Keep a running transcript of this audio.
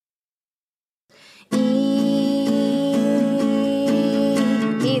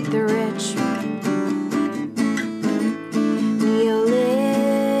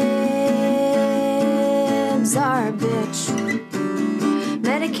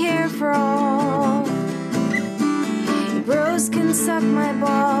for all. Bros can suck my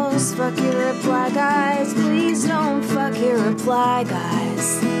balls. Fuck your reply guys. Please don't fuck your reply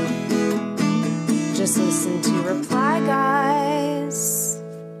guys. Just listen to Reply Guys.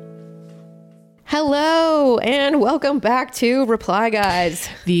 Hello, and welcome back to Reply Guys,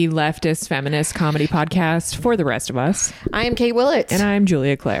 the leftist feminist comedy podcast for the rest of us. I am Kate Willett. And I'm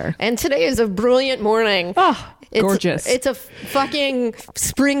Julia Claire. And today is a brilliant morning. Oh, gorgeous. It's a fucking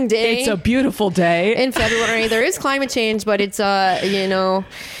spring day. It's a beautiful day. In February. There is climate change, but it's, But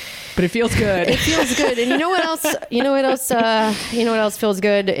it feels good. It feels good. And you know what else? You know what else feels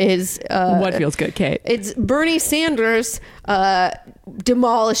good is... what feels good, Kate? It's Bernie Sanders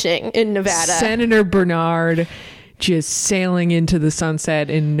demolishing in Nevada. Senator Bernard just sailing into the sunset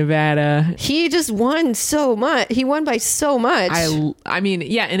in Nevada. He just won so much. He won by so much. I mean,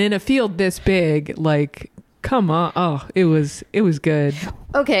 yeah, and in a field this big, like, come on. Oh, it was good.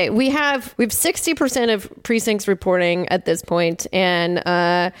 Okay, we have 60% of precincts reporting at this point, and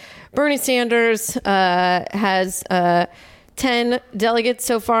Bernie Sanders has 10 delegates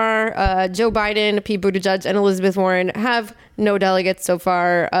so far. Joe Biden, Pete Buttigieg, and Elizabeth Warren have no delegates so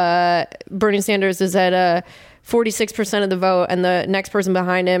far. Bernie Sanders is at 46% of the vote, and the next person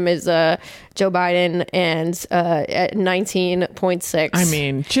behind him is Joe Biden, and at 19.6. I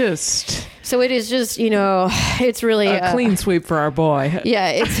mean, just... So it is just, it's really a clean sweep for our boy.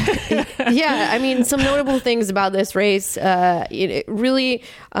 Yeah, yeah. I mean, some notable things about this race. It really,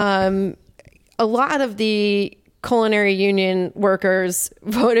 a lot of the culinary union workers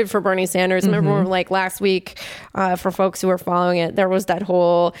voted for Bernie Sanders. Mm-hmm. Remember, like last week, for folks who are following it, there was that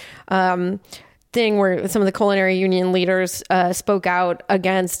whole thing where some of the culinary union leaders spoke out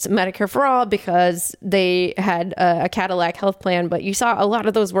against Medicare for All because they had a Cadillac health plan. But you saw a lot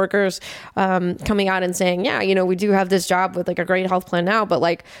of those workers coming out and saying, yeah, we do have this job with like a great health plan now, but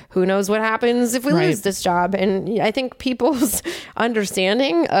like, who knows what happens if we lose this job? And I think people's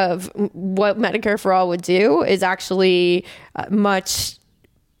understanding of what Medicare for All would do is actually much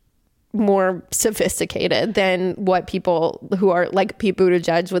more sophisticated than what people who are like Pete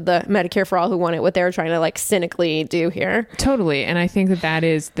Buttigieg with the Medicare for All who want it, what they're trying to like cynically do here. Totally. And I think that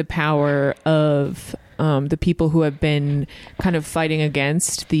is the power of the people who have been kind of fighting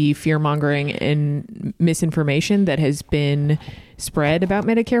against the fear mongering and misinformation that has been spread about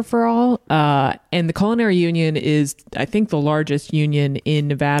Medicare for All. And the culinary union is, I think, the largest union in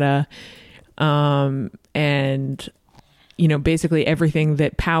Nevada. And basically everything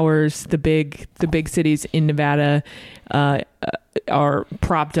that powers the big cities in Nevada are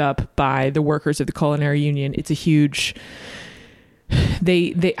propped up by the workers of the culinary union. It's a huge.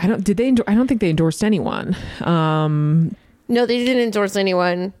 I don't think they endorsed anyone. No, they didn't endorse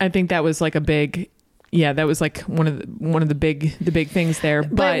anyone. I think that was like a big. Yeah, that was like one of the big things there.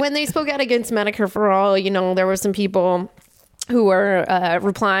 But when they spoke out against Medicare for All, there were some people who were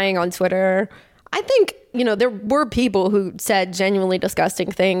replying on Twitter. I think, there were people who said genuinely disgusting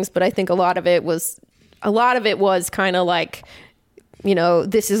things, but I think a lot of it was kind of like,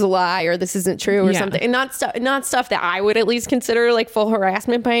 this is a lie or this isn't true or something, and not stuff that I would at least consider like full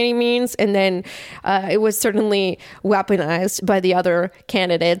harassment by any means. And then it was certainly weaponized by the other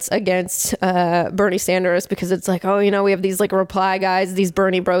candidates against Bernie Sanders, because it's like, we have these like reply guys, these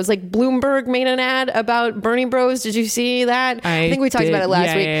Bernie bros. Like Bloomberg made an ad about Bernie bros. Did you see that? I think we talked about it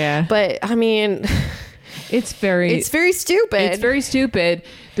last week. Yeah. But I mean, it's very stupid. It's very stupid.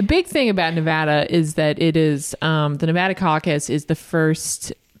 The big thing about Nevada is that it is the Nevada caucus is the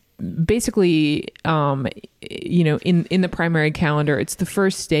first, basically, in the primary calendar, it's the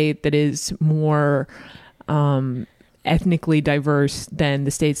first state that is more ethnically diverse than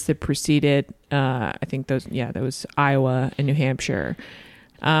the states that preceded. I think that was Iowa and New Hampshire,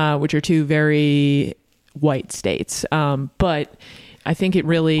 which are two very white states. But I think it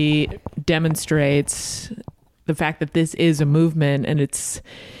really demonstrates the fact that this is a movement, and it's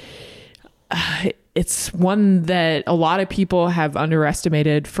one that a lot of people have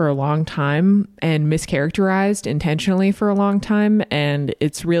underestimated for a long time and mischaracterized intentionally for a long time. And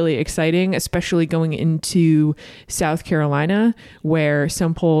it's really exciting, especially going into South Carolina, where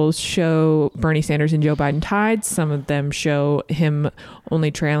some polls show Bernie Sanders and Joe Biden tied. Some of them show him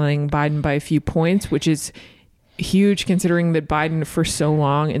only trailing Biden by a few points, which is huge considering that Biden for so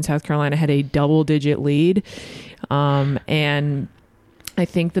long in South Carolina had a double-digit lead. And I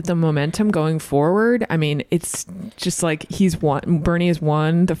think that the momentum going forward, I mean, it's just like Bernie has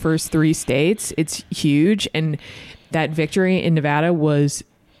won the first three states. It's huge. And that victory in Nevada was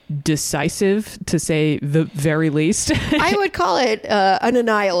decisive, to say the very least. I would call it an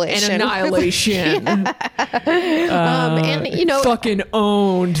annihilation. An annihilation. And you know, fucking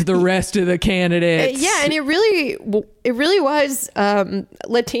owned the rest of the candidates. Yeah, and it really was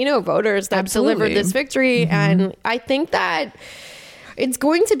Latino voters that delivered this victory, and I think that it's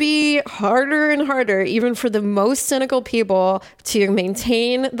going to be harder and harder, even for the most cynical people, to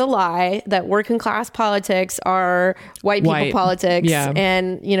maintain the lie that working class politics are white people politics. Yeah.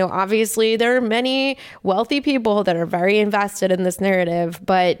 And, you know, obviously there are many wealthy people that are very invested in this narrative,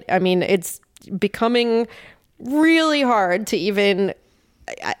 but I mean, it's becoming really hard to even,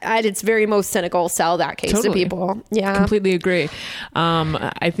 at its very most cynical, sell that case to people. Yeah, completely agree.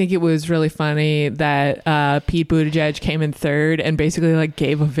 I think it was really funny that Pete Buttigieg came in third and basically like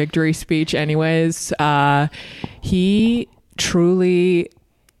gave a victory speech anyways. He truly,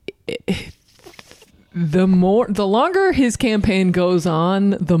 the longer his campaign goes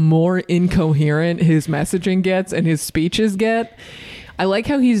on, the more incoherent his messaging gets and his speeches get. I like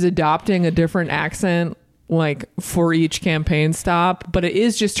how he's adopting a different accent like for each campaign stop, but it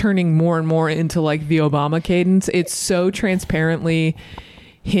is just turning more and more into like the Obama cadence. It's so transparently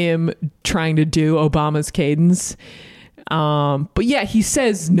him trying to do Obama's cadence. But yeah, he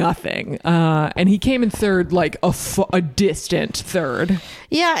says nothing. And he came in third, like a distant third.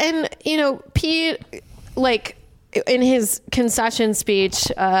 Yeah. And, you know, Pete, like, in his concession speech,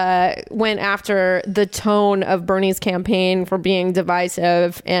 went after the tone of Bernie's campaign for being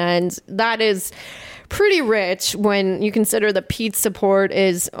divisive. And that is pretty rich when you consider that Pete's support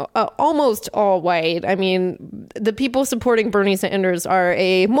is almost all white. I mean, the people supporting Bernie Sanders are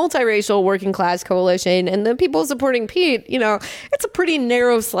a multiracial working class coalition, and the people supporting Pete, you know, it's a pretty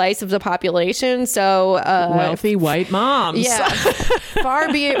narrow slice of the population. So wealthy white moms. Yeah.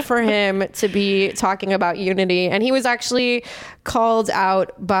 Far be it for him to be talking about unity. And he was actually called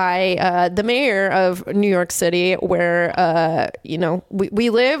out by the mayor of New York City, where you know, we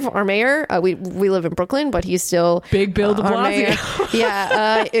live. Our mayor, we live in Brooklyn, but he's still Big Bill de Blasio.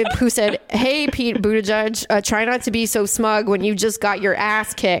 Yeah, who said, "Hey, Pete Buttigieg, try not to be so smug when you just got your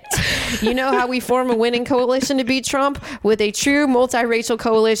ass kicked. You know how we form a winning coalition to beat Trump? With a true multiracial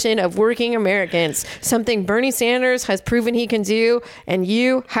coalition of working Americans, something Bernie Sanders has proven he can do, and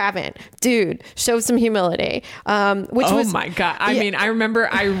you haven't. Dude, show some humility." Which was, my God. I mean, I remember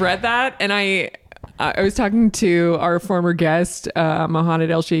I read that, and I was talking to our former guest, Mohanad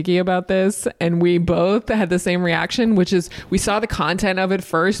El-Sheikhy, about this, and we both had the same reaction, which is we saw the content of it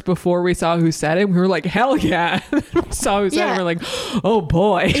first before we saw who said it. We were like, hell yeah. We saw who said it, and we're like, oh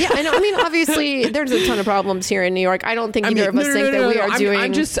boy. Yeah, I mean, obviously, there's a ton of problems here in New York. I don't think either of us think that we are doing...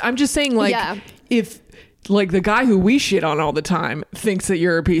 I'm just saying, like, if... like the guy who we shit on all the time thinks that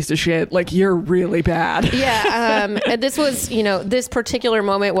you're a piece of shit, like you're really bad. Yeah. And this was, you know, this particular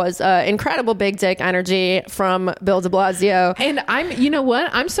moment was incredible big dick energy from Bill de Blasio. And you know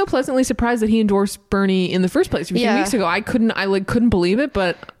what? I'm so pleasantly surprised that he endorsed Bernie in the first place a few weeks ago. I couldn't believe it,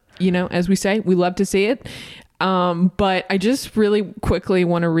 but you know, as we say, we love to see it. But I just really quickly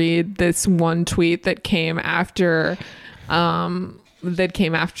want to read this one tweet that came after,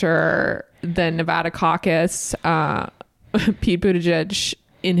 the Nevada caucus. Pete Buttigieg,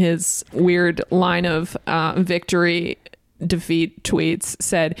 in his weird line of victory defeat tweets,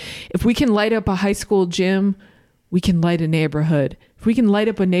 said, "If we can light up a high school gym, we can light a neighborhood. If we can light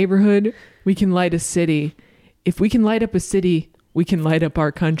up a neighborhood, we can light a city. If we can light up a city, we can light up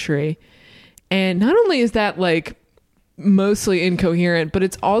our country." And not only is that like mostly incoherent, but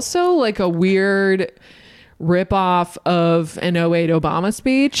it's also like a weird rip off of an 2008 Obama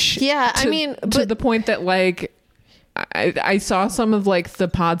speech. Yeah, to the point that like I saw some of like the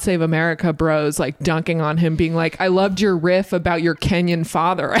Pod Save America bros like dunking on him, being like, "I loved your riff about your Kenyan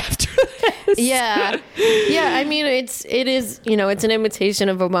father after this." Yeah. I mean, it is, you know, it's an imitation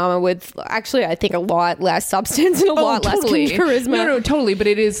of Obama with actually, I think, a lot less substance and a lot less charisma. No, totally. But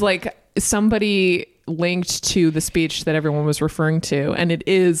it is like somebody linked to the speech that everyone was referring to, and it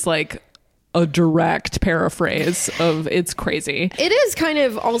is like a direct paraphrase of it's crazy. It is kind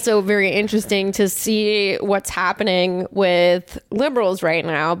of also very interesting to see what's happening with liberals right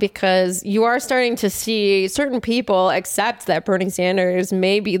now, because you are starting to see certain people accept that Bernie Sanders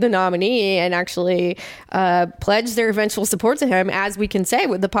may be the nominee and actually pledge their eventual support to him, as we can say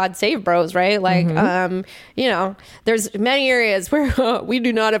with the Pod Save bros, right? Like, you know, there's many areas where we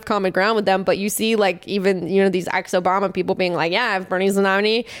do not have common ground with them, but you see like even, you know, these ex-Obama people being like, yeah, if Bernie's the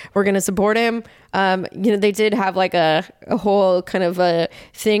nominee, we're going to support him. him. They did have like a whole kind of a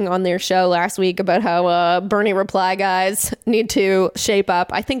thing on their show last week about how Bernie reply guys need to shape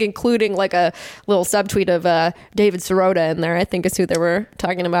up. I think including like a little subtweet of David Sirota in there, I think is who they were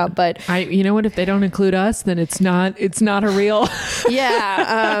talking about. But you know what? If they don't include us, then it's not a real.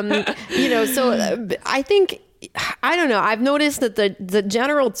 Yeah. So I think, I don't know. I've noticed that the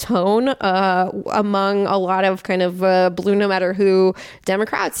general tone among a lot of kind of blue no matter who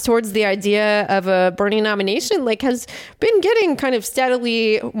Democrats towards the idea of a Bernie nomination has been getting kind of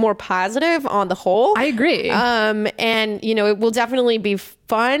steadily more positive on the whole. I agree. And it will definitely be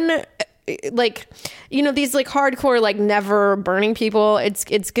fun. These hardcore never burning people,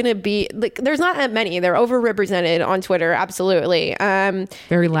 it's gonna be there's not that many. They're overrepresented on Twitter, absolutely.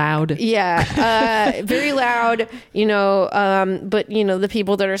 Very loud. Yeah. Very loud, but the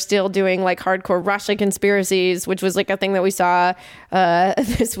people that are still doing hardcore Russia conspiracies, which was a thing that we saw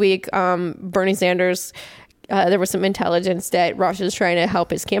this week. Bernie Sanders, there was some intelligence that Russia's trying to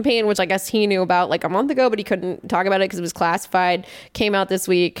help his campaign, which I guess he knew about a month ago, but he couldn't talk about it because it was classified. Came out this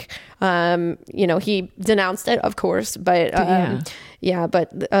week. He denounced it, of course, but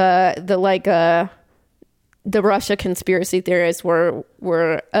the Russia conspiracy theorists were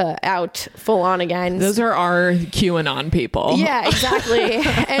out full on again. Those are our QAnon people. Yeah, exactly.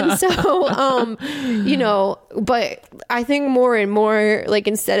 And so, but I think more and more,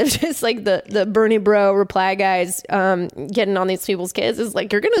 instead of just the Bernie bro reply guys getting on these people's kids, is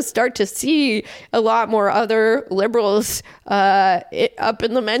you're going to start to see a lot more other liberals up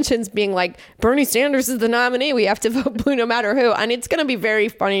in the mentions being Bernie Sanders is the nominee. We have to vote blue no matter who. And it's going to be very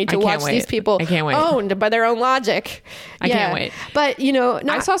funny to watch these people owned by their own logic. I can't wait. But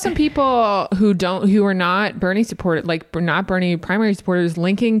I saw some people who are not Bernie supporters, not Bernie primary supporters,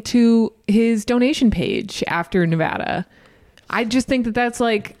 linking to his donation page after Nevada. I just think that's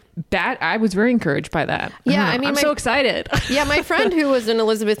that. I was very encouraged by that. Yeah, I'm so excited. Yeah, my friend who was an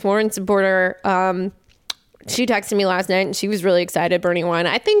Elizabeth Warren supporter, she texted me last night and she was really excited Bernie won.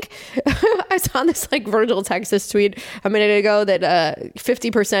 I think I saw this Virgil Texas tweet a minute ago that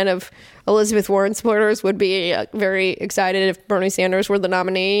 50% of Elizabeth Warren supporters would be very excited if Bernie Sanders were the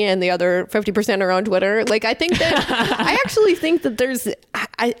nominee, and the other 50% are on Twitter. I think that I actually think that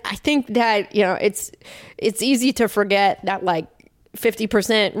I think that it's easy to forget that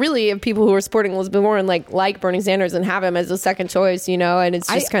 50% really of people who are supporting Elizabeth Warren like Bernie Sanders and have him as a second choice, and it's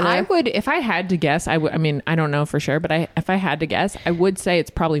just kind of. I would, if I had to guess, I mean, I don't know for sure, but if I had to guess, I would say it's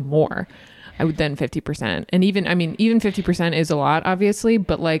probably more. I would then 50%, and even 50% is a lot, obviously,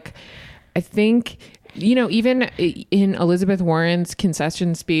 but I think even in Elizabeth Warren's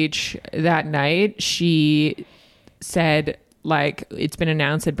concession speech that night, she said, it's been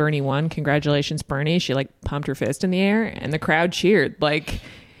announced that Bernie won. Congratulations, Bernie. She pumped her fist in the air and the crowd cheered. I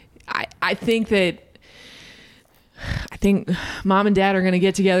think mom and dad are going to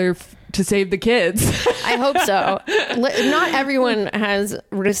get together to save the kids. I hope so. Not everyone has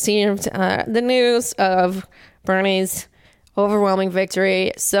received the news of Bernie's overwhelming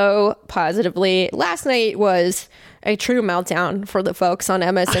victory so positively. Last night was a true meltdown for the folks on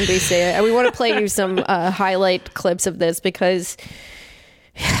MSNBC. And we want to play you some highlight clips of this because,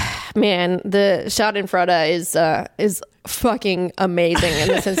 man, the Schadenfreude is fucking amazing in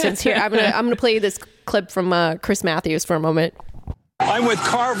this instance. Here, I'm gonna play you this clip from Chris Matthews for a moment. I'm with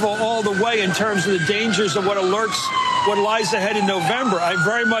Carville all the way in terms of the dangers of what lies ahead in November. I'm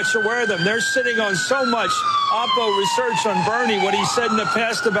very much aware of them. They're sitting on so much Oppo research on Bernie, what he said in the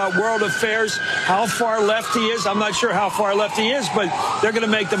past about world affairs, how far left he is. I'm not sure how far left he is, but they're going to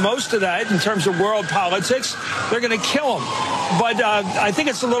make the most of that in terms of world politics. They're going to kill him. But I think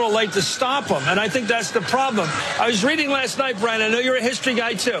it's a little late to stop him, and I think that's the problem. I was reading last night, Brian, I know you're a history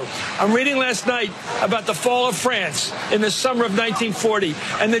guy too. I'm reading last night about the fall of France in the summer of 1940,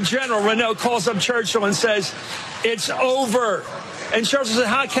 and the general, Renault, calls up Churchill and says, "It's over." And Churchill said,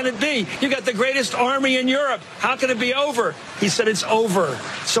 "How can it be? You got the greatest army in Europe. How can it be over?" He said, "It's over."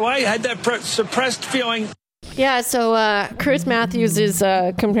 So I had that suppressed feeling. Yeah, so Chris Matthews is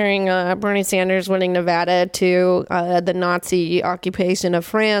comparing Bernie Sanders winning Nevada to the Nazi occupation of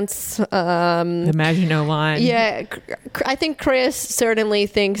France. The Maginot Line. Yeah, I think Chris certainly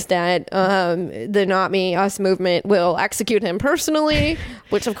thinks that the Not Me, Us movement will execute him personally,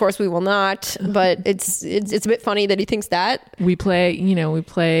 which of course we will not. But it's a bit funny that he thinks that. We play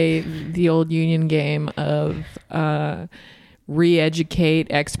the old Union game of re-educate,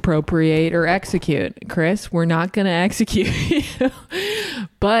 expropriate, or execute. Chris, we're not going to execute you.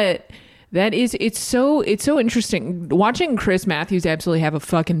 But it's so interesting watching Chris Matthews absolutely have a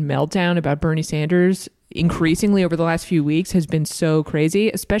fucking meltdown about Bernie Sanders. increasingly over the last few weeks has been so crazy,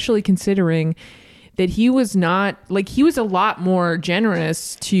 especially considering that he was not like, he was a lot more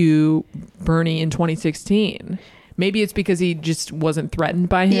generous to Bernie in 2016. Maybe it's because he just wasn't threatened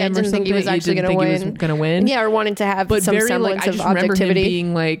by him, Yeah, or didn't something. think he was actually going to win. Yeah, or wanting to have but some very, semblance like, I of just remember him objectivity.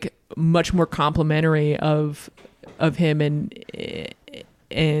 being like much more complimentary of him and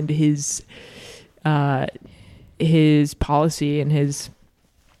his policy and his,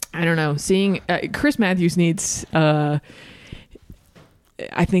 I don't know, seeing Chris Matthews needs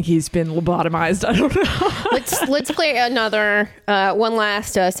I think he's been lobotomized. I don't know. Let's play another one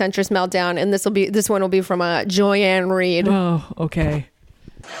last centrist meltdown, and this one will be from Joyanne Reid. Oh, okay.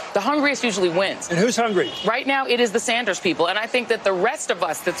 The hungriest usually wins. And who's hungry? Right now, it is the Sanders people. And I think that the rest of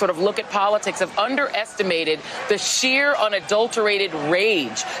us that sort of look at politics have underestimated the sheer unadulterated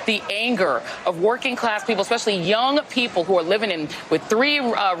rage, the anger of working class people, especially young people who are living with 3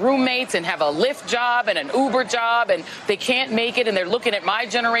 roommates and have a Lyft job and an Uber job, and they can't make it. And they're looking at my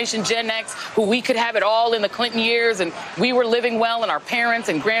generation, Gen X, who we could have it all in the Clinton years, and we were living well, and our parents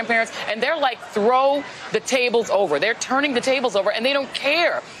and grandparents. And they're like, throw the tables over. They're turning the tables over, and they don't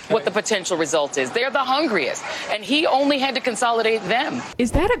care what the potential result is. They're the hungriest, and he only had to consolidate them.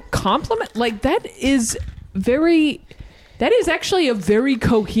 Is that a compliment? Like, that is actually a very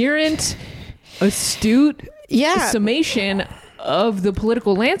coherent, astute summation of the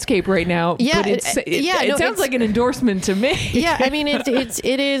political landscape right now. Yeah, but it sounds like an endorsement to me. Yeah, I mean,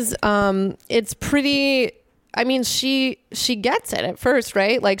 it's pretty. I mean, she gets it at first,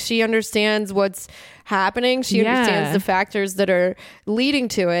 right? Like, she understands what's happening. She understands the factors that are leading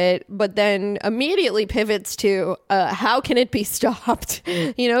to it, but then immediately pivots to how can it be stopped?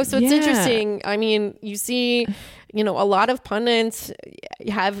 You know, so it's interesting. I mean, you see, you know, a lot of pundits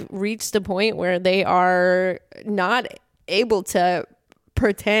have reached the point where they are not able to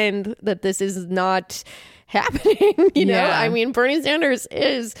pretend that this is not happening. You know, I mean, Bernie Sanders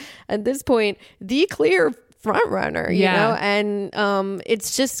is at this point the clear front runner, you know, and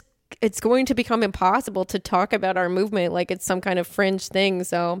it's going to become impossible to talk about our movement like it's some kind of fringe thing.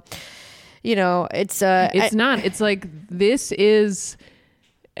 So, you know, it's not. It's like, this is,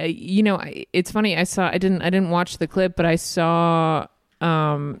 you know, it's funny. I didn't watch the clip, but I saw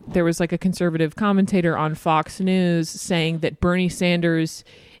there was like a conservative commentator on Fox News saying that Bernie Sanders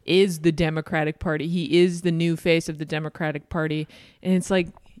is the Democratic Party. He is the new face of the Democratic Party, and it's like,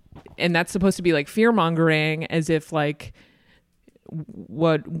 and that's supposed to be like fear mongering, as if like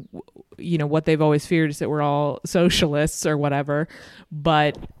what they've always feared is that we're all socialists or whatever.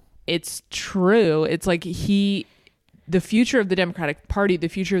 But it's true. It's like the future of the Democratic Party, the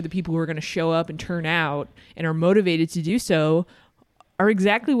future of the people who are going to show up and turn out and are motivated to do so, are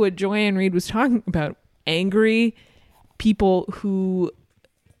exactly what Joyanne Reid was talking about. Angry people who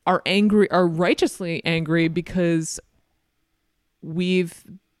are righteously angry because we've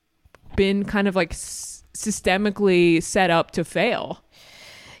been kind of like systemically set up to fail.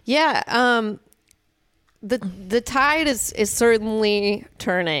 Yeah. The tide is certainly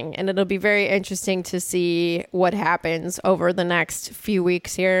turning, and it'll be very interesting to see what happens over the next few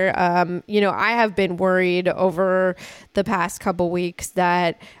weeks here. You know, I have been worried over the past couple weeks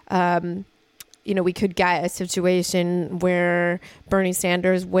that, you know, we could get a situation where Bernie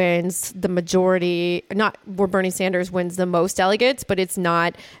Sanders wins the majority, not where Bernie Sanders wins the most delegates, but it's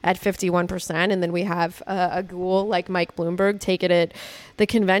not at 51%. And then we have a ghoul like Mike Bloomberg take it at the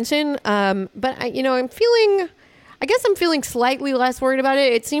convention. But I'm feeling slightly less worried about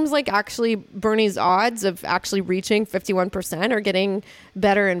it. It seems like actually Bernie's odds of actually reaching 51% are getting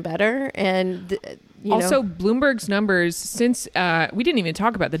better and better. And also, Bloomberg's numbers, since we didn't even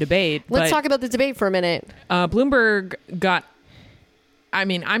talk about the debate. Let's talk about the debate for a minute. Bloomberg got, I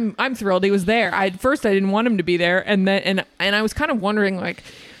mean, I'm thrilled he was there. At first I didn't want him to be there, and I was kind of wondering, like,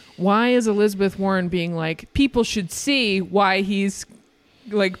 why is Elizabeth Warren being like, people should see why he's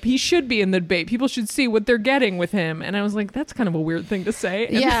like, he should be in the debate. People should see what they're getting with him. And I was like, that's kind of a weird thing to say.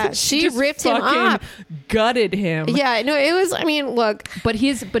 And yeah, she ripped him up, gutted him. Yeah, no, it was. I mean, look, but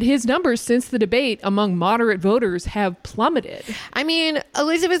his numbers since the debate among moderate voters have plummeted. I mean,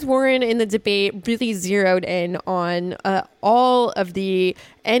 Elizabeth Warren in the debate really zeroed in on all of the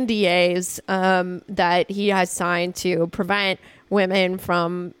NDAs that he has signed to prevent women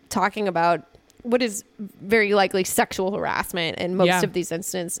from talking about what is very likely sexual harassment in most of these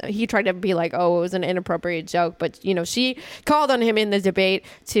instances. He tried to be like, oh, it was an inappropriate joke. But, you know, she called on him in the debate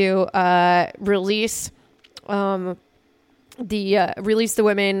to release release the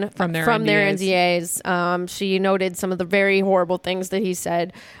women from their NDAs. She noted some of the very horrible things that he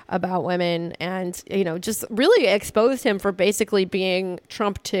said about women, and just really exposed him for basically being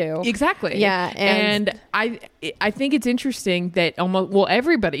Trump too. Exactly. Yeah, and I think it's interesting that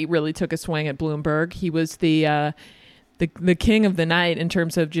everybody really took a swing at Bloomberg. He was the king of the night in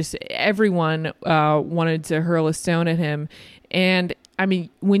terms of just everyone wanted to hurl a stone at him. And I mean,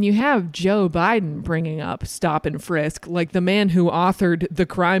 when you have Joe Biden bringing up stop and frisk, like the man who authored the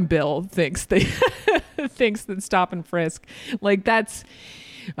crime bill thinks that stop and frisk, like that's,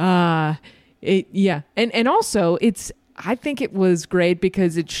 yeah. And also I think it was great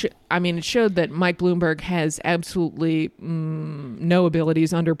because it showed that Mike Bloomberg has absolutely no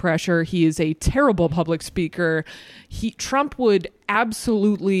abilities under pressure. He is a terrible public speaker. Trump would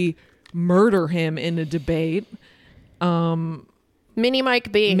absolutely murder him in a debate. Mini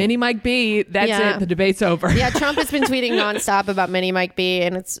Mike B. That's it. The debate's over. Yeah, Trump has been tweeting nonstop about Mini Mike B,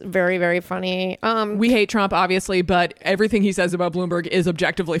 and it's very, very funny. We hate Trump, obviously, but everything he says about Bloomberg is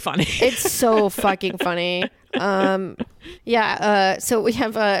objectively funny. It's so fucking funny. So we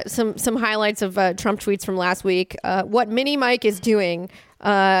have some highlights of Trump tweets from last week. What Mini Mike is doing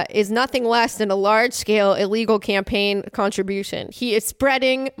is nothing less than a large-scale illegal campaign contribution. He is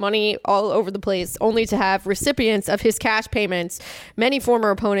spreading money all over the place, only to have recipients of his cash payments, many former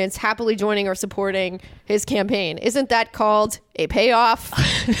opponents, happily joining or supporting his campaign. Isn't that called a payoff?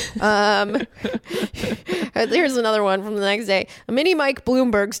 There's another one from the next day. Mini Mike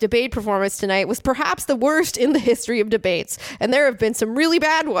Bloomberg's debate performance tonight was perhaps the worst in the history of debates, and there have been some really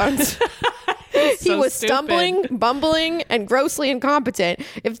bad ones. He was stumbling, bumbling, and grossly incompetent.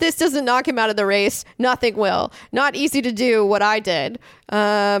 If this doesn't knock him out of the race, nothing will. Not easy to do what I did,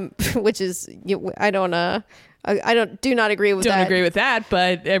 which is, I do not agree with that. Don't agree with that,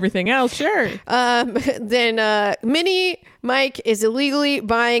 but everything else, sure. Then Mini Mike is illegally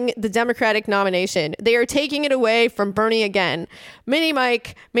buying the Democratic nomination. They are taking it away from Bernie again. Mini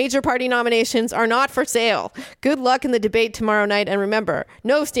Mike, major party nominations are not for sale. Good luck in the debate tomorrow night, and remember,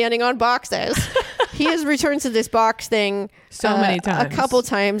 no standing on boxes. He has returned to this box thing so many times. A couple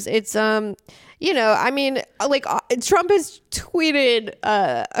times. It's Trump has tweeted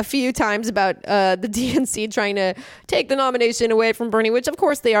a few times about the DNC trying to take the nomination away from Bernie, which of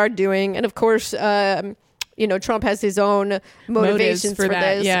course they are doing. And of course, Trump has his own motivations for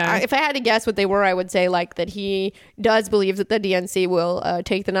this. Yeah. If I had to guess what they were, I would say that he does believe that the DNC will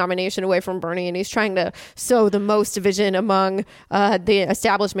take the nomination away from Bernie, and he's trying to sow the most division among the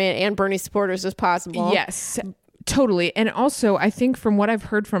establishment and Bernie supporters as possible. Yes. Totally. And also, I think from what I've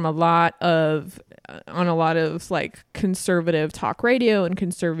heard from on a lot of conservative talk radio and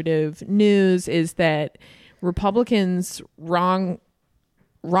conservative news is that Republicans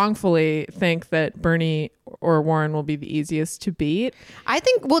wrongfully think that Bernie or Warren will be the easiest to beat. I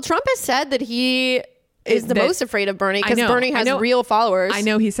think, Trump has said that he is the most afraid of Bernie because Bernie has real followers. I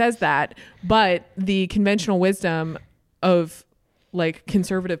know he says that, but the conventional wisdom of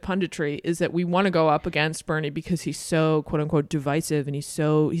conservative punditry is that we want to go up against Bernie because he's so quote unquote divisive and he's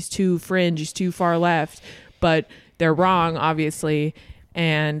too fringe, he's too far left, but they're wrong, obviously,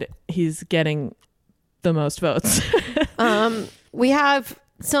 and he's getting the most votes. We have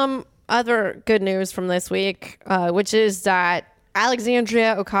some other good news from this week, which is that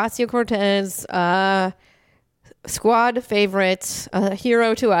Alexandria Ocasio-Cortez, squad favorite,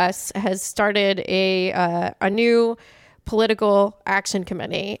 hero to us, has started a new political action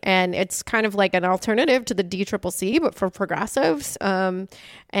committee, and it's kind of like an alternative to the DCCC, but for progressives.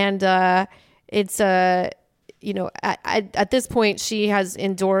 It's at this point, she has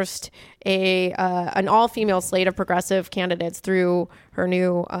endorsed an all-female slate of progressive candidates through her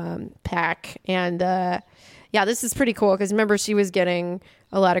new PAC, and this is pretty cool because remember she was getting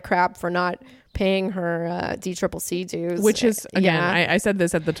a lot of crap for not paying her DCCC dues, which is again, I said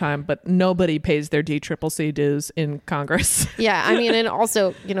this at the time, but nobody pays their DCCC dues in Congress. Yeah, I mean, and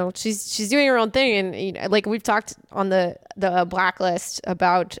also, she's doing her own thing, and we've talked on the blacklist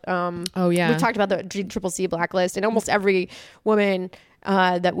about. We've talked about the DCCC blacklist, and almost every woman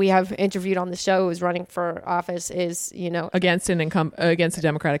that we have interviewed on the show who's running for office is, against a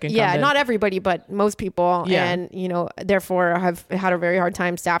Democratic incumbent. Yeah, not everybody, but most people. Yeah. And, therefore have had a very hard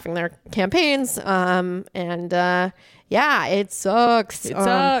time staffing their campaigns. It sucks. It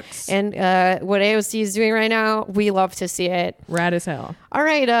sucks. And what AOC is doing right now, we love to see it. Rad as hell. All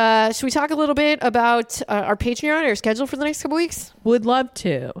right. Should we talk a little bit about our Patreon, our schedule for the next couple weeks? Would love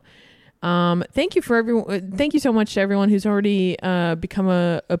to. Thank you for everyone. Thank you so much to everyone who's already become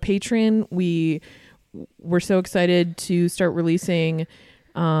a patron. We're so excited to start releasing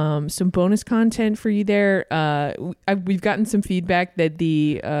some bonus content for you there. We've gotten some feedback that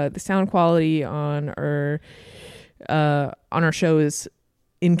the sound quality on our show is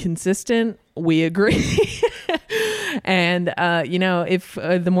inconsistent. We agree. And if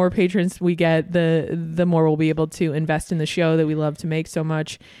the more patrons we get, the more we'll be able to invest in the show that we love to make so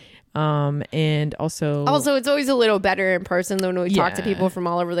much. And also it's always a little better in person than when we talk to people from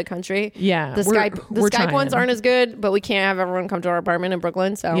all over the country. Yeah, the Skype ones aren't as good, but we can't have everyone come to our apartment in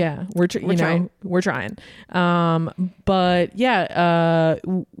Brooklyn. So yeah, we're trying. But yeah,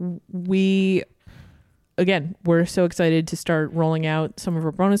 we're so excited to start rolling out some of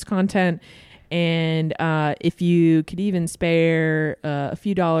our bonus content. And if you could even spare a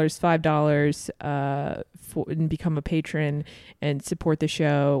few dollars, $5, and become a patron and support the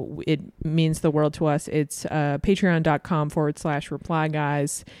show, it means the world to us. It's patreon.com/reply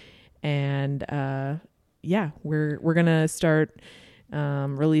guys. And we're going to start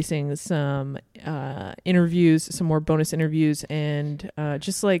releasing some interviews, some more bonus interviews, and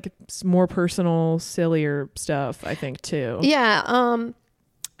just like more personal, sillier stuff, I think, too. Yeah.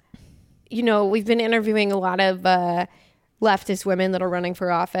 We've been interviewing a lot of leftist women that are running for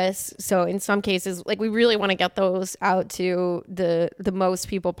office. So in some cases, like, we really want to get those out to the most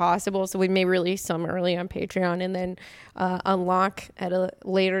people possible. So we may release some early on Patreon and then unlock at a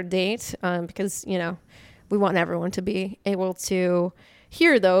later date because, we want everyone to be able to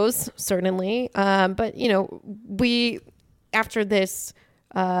hear those, certainly. But, we, after this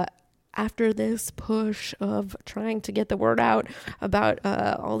push of trying to get the word out about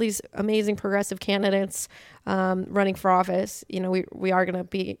all these amazing progressive candidates running for office, we are going to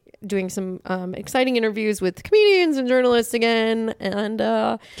be doing some exciting interviews with comedians and journalists again, and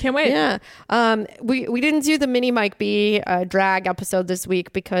can't wait. Yeah, we didn't do the mini Mike B drag episode this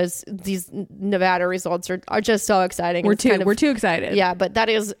week because these Nevada results are just so exciting. We're too excited. Yeah, but that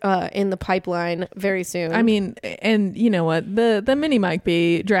is in the pipeline very soon. I mean, and you know what, the mini Mike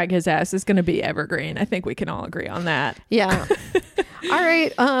B drag his ass is going to be evergreen. I think we can all agree on that. Yeah. All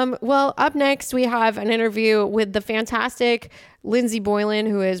right. Well, up next, we have an interview with the fantastic Lindsey Boylan,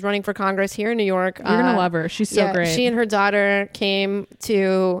 who is running for Congress here in New York. You're going to love her. She's so great. She and her daughter came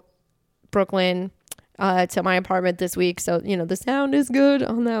to Brooklyn to my apartment this week. So, the sound is good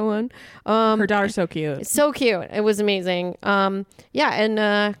on that one. Her daughter's so cute. So cute. It was amazing. And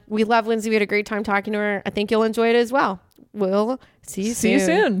we love Lindsey. We had a great time talking to her. I think you'll enjoy it as well. We'll see you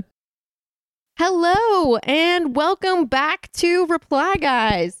soon. Hello and welcome back to Reply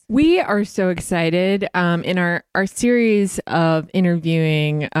Guys. We are so excited in our series of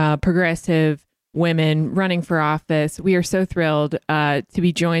interviewing progressive women running for office. We are so thrilled to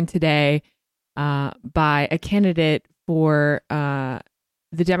be joined today by a candidate for the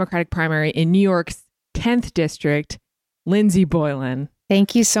Democratic primary in New York's 10th district, Lindsey Boylan.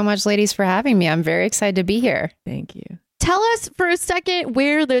 Thank you so much, ladies, for having me. I'm very excited to be here. Thank you. Tell us for a second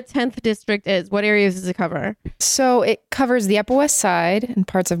where the 10th district is. What areas does it cover? So it covers the Upper West Side and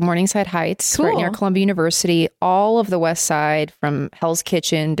parts of Morningside Heights, cool. Right near Columbia University, all of the West Side from Hell's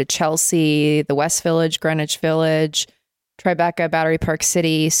Kitchen to Chelsea, the West Village, Greenwich Village, Tribeca, Battery Park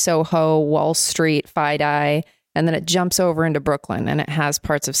City, Soho, Wall Street, Fidei, and then it jumps over into Brooklyn, and it has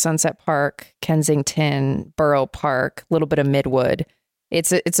parts of Sunset Park, Kensington, Borough Park, a little bit of Midwood.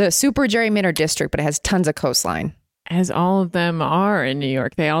 It's a super gerrymandered district, but it has tons of coastline. As all of them are in New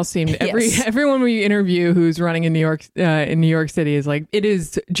York. They all seem everyone we interview who's running in New York City is like, it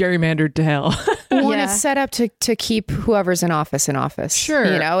is gerrymandered to hell. Well, it's set up to keep whoever's in office. Sure.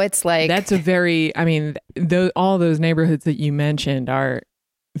 It's like, that's all those neighborhoods that you mentioned are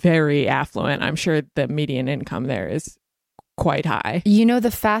very affluent. I'm sure the median income there is quite high.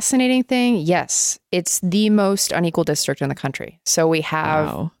 The fascinating thing, yes, it's the most unequal district in the country. So we have,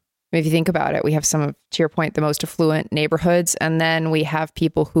 wow. If you think about it, we have some of, to your point, the most affluent neighborhoods. And then we have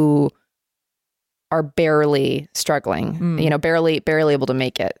people who are barely struggling, barely able to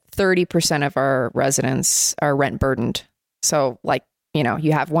make it. 30% of our residents are rent burdened. So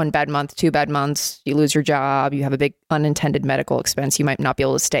you have 1 bad month, 2 bad months, you lose your job, you have a big unintended medical expense, you might not be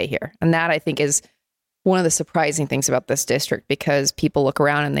able to stay here. And that, I think, is one of the surprising things about this district, because people look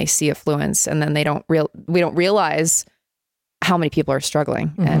around and they see affluence, and then we don't realize how many people are struggling.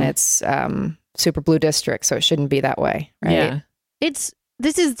 Mm-hmm. And it's super blue district, so it shouldn't be that way, right? Yeah.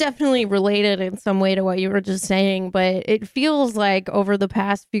 This is definitely related in some way to what you were just saying, but it feels like over the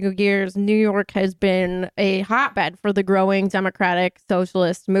past few years, New York has been a hotbed for the growing democratic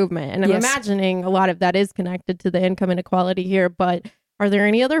socialist movement. And I'm imagining a lot of that is connected to the income inequality here, but are there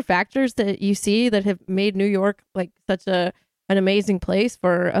any other factors that you see that have made New York like such an amazing place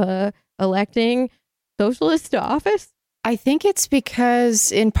for electing socialists to office? I think it's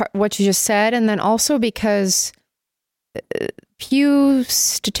because in part what you just said, and then also because Pew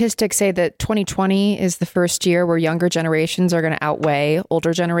statistics say that 2020 is the first year where younger generations are going to outweigh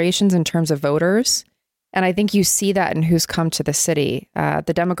older generations in terms of voters. And I think you see that in who's come to the city.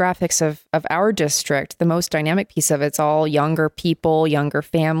 The demographics of our district, the most dynamic piece of it's all younger people, younger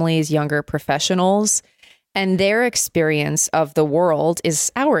families, younger professionals. And their experience of the world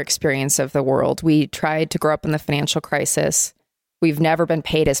is our experience of the world. We tried to grow up in the financial crisis. We've never been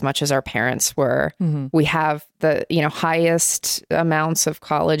paid as much as our parents were. Mm-hmm. We have the highest amounts of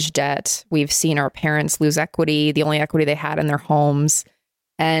college debt. We've seen our parents lose equity, the only equity they had in their homes.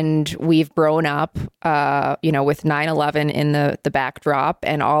 And we've grown up, with 9/11 in the backdrop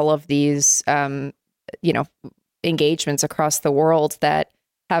and all of these, engagements across the world that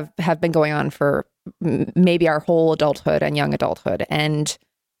have been going on for maybe our whole adulthood and young adulthood. And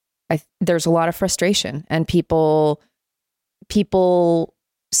there's a lot of frustration, and people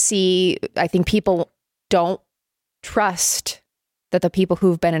see, I think people don't trust that the people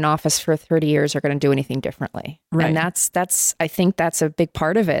who've been in office for 30 years are going to do anything differently. Right. And that's, I think that's a big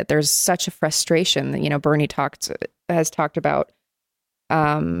part of it. There's such a frustration that, Bernie has talked about.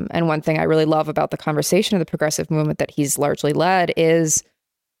 And one thing I really love about the conversation of the progressive movement that he's largely led is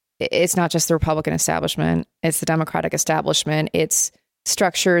it's not just the Republican establishment, it's the Democratic establishment. It's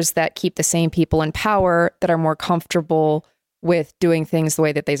structures that keep the same people in power that are more comfortable with doing things the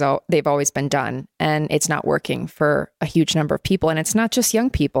way that they've always been done. And it's not working for a huge number of people. And it's not just young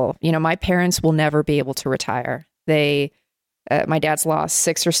people. My parents will never be able to retire. My dad's lost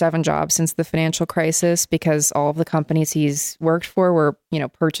 6 or 7 jobs since the financial crisis because all of the companies he's worked for were,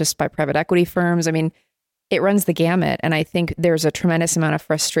 purchased by private equity firms. I mean, it runs the gamut. And I think there's a tremendous amount of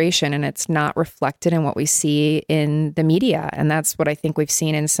frustration, and it's not reflected in what we see in the media. And that's what I think we've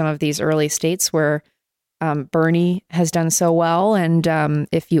seen in some of these early states where Bernie has done so well. And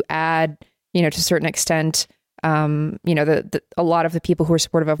if you add, to a certain extent, a lot of the people who are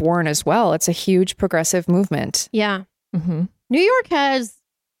supportive of Warren as well, it's a huge progressive movement. Yeah. Mm-hmm. New York has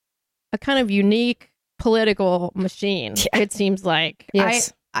a kind of unique political machine, it seems like.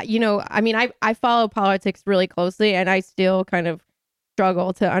 Yes. I follow politics really closely, and I still kind of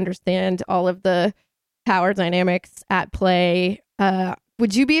struggle to understand all of the power dynamics at play.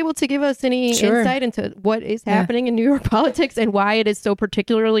 Would you be able to give us any insight into what is happening in New York politics and why it is so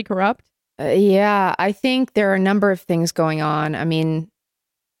particularly corrupt? I think there are a number of things going on. I mean,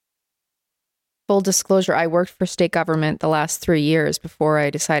 full disclosure, I worked for state government the last 3 years before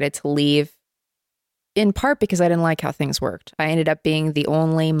I decided to leave, in part because I didn't like how things worked. I ended up being the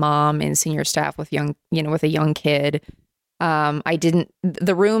only mom in senior staff with a young kid.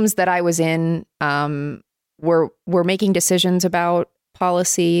 The rooms that I was in were making decisions about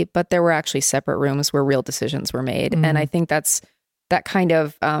policy, but there were actually separate rooms where real decisions were made. Mm. And I think that kind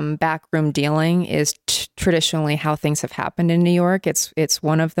of backroom dealing is traditionally how things have happened in New York. It's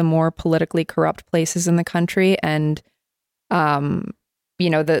one of the more politically corrupt places in the country. And,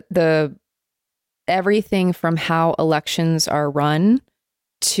 the everything from how elections are run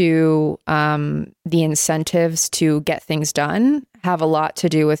to the incentives to get things done have a lot to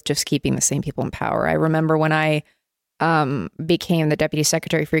do with just keeping the same people in power. I remember when I became the Deputy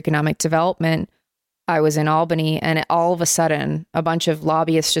Secretary for Economic Development, I was in Albany, and all of a sudden, a bunch of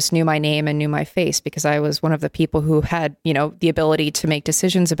lobbyists just knew my name and knew my face because I was one of the people who had, the ability to make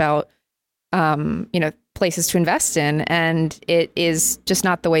decisions about, places to invest in. And it is just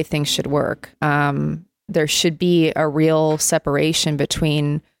not the way things should work. There should be a real separation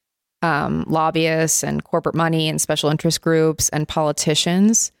between lobbyists and corporate money and special interest groups and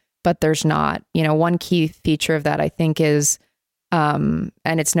politicians, but there's not. One key feature of that, I think, is and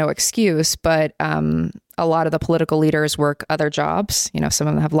it's no excuse, but a lot of the political leaders work other jobs. Some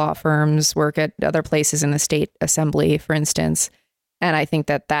of them have law firms, work at other places in the state assembly, for instance. And I think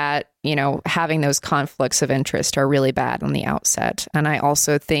that having those conflicts of interest are really bad on the outset. And I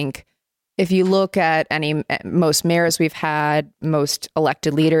also think if you look at most mayors we've had, most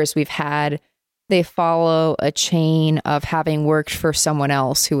elected leaders we've had, they follow a chain of having worked for someone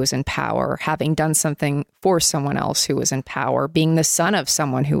else who was in power, having done something for someone else who was in power, being the son of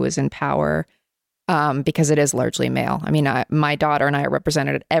someone who was in power, because it is largely male. I mean, my daughter and I are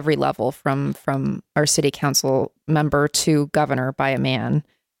represented at every level from our city council member to governor by a man.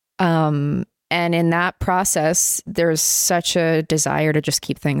 And in that process, there's such a desire to just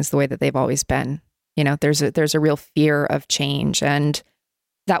keep things the way that they've always been. There's a real fear of change. And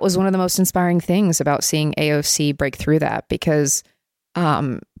that was one of the most inspiring things about seeing AOC break through that, because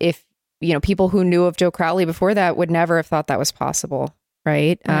if people who knew of Joe Crowley before that would never have thought that was possible.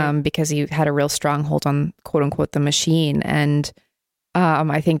 right? Because he had a real stronghold on quote unquote the machine. And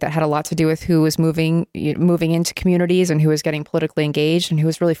I think that had a lot to do with who was moving into communities and who was getting politically engaged and who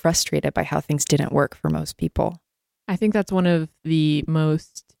was really frustrated by how things didn't work for most people. I think that's one of the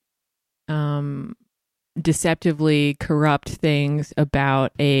most deceptively corrupt things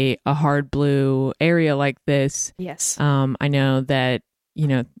about a hard blue area like this. Yes. I know that,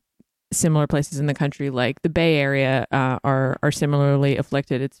 similar places in the country like the Bay Area are similarly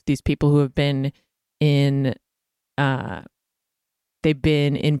afflicted. It's these people who have been in they've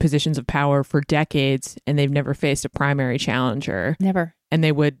been in positions of power for decades and they've never faced a primary challenger. Never. And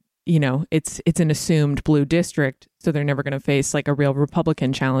they would, it's an assumed blue district, so they're never going to face like a real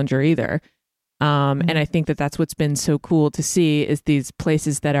Republican challenger either. And I think that that's what's been so cool to see is these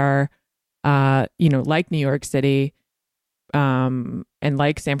places that are, like New York City, and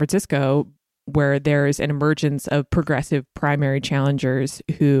like San Francisco, where there's an emergence of progressive primary challengers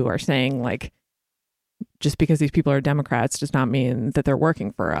who are saying like, just because these people are Democrats does not mean that they're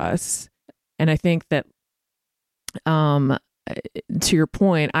working for us. And I think that, to your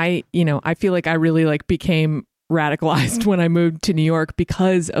point, I feel like I really like became radicalized when I moved to New York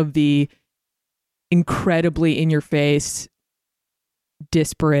because of the incredibly in your face,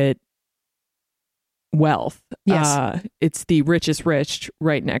 disparate wealth. Yes. It's the richest rich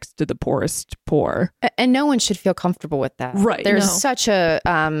right next to the poorest poor. And no one should feel comfortable with that. Right. There's such a,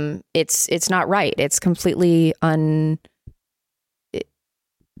 it's not right. It's completely I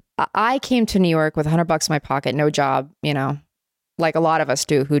came to New York with $100 in my pocket, no job, like a lot of us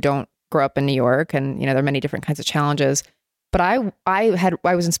do who don't grow up in New York. And, there are many different kinds of challenges. But I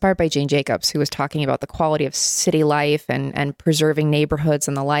was inspired by Jane Jacobs, who was talking about the quality of city life and preserving neighborhoods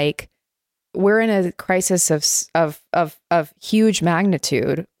and the like. We're in a crisis of huge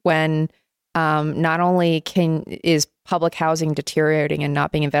magnitude when not only is public housing deteriorating and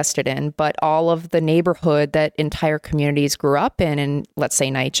not being invested in, but all of the neighborhood that entire communities grew up in, let's say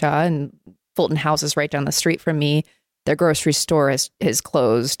NYCHA and Fulton House is right down the street from me. Their grocery store is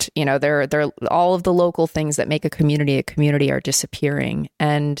closed. They're all of the local things that make a community are disappearing,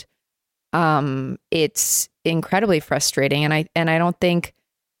 and it's incredibly frustrating. And I don't think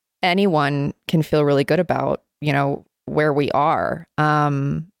anyone can feel really good about where we are.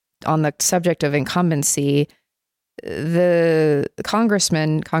 On the subject of incumbency, the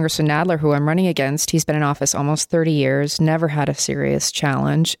Congressman Nadler, who I'm running against, he's been in office almost 30 years, never had a serious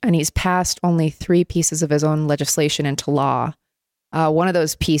challenge, and he's passed only 3 pieces of his own legislation into law. One of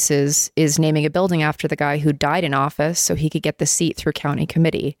those pieces is naming a building after the guy who died in office so he could get the seat through county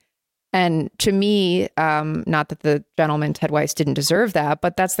committee. And to me, not that the gentleman, Ted Weiss, didn't deserve that,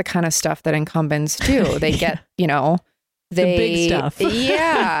 but that's the kind of stuff that incumbents do. They get, the big stuff.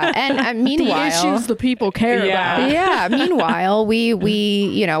 Yeah. And meanwhile, the issues the people care about. Yeah. Meanwhile,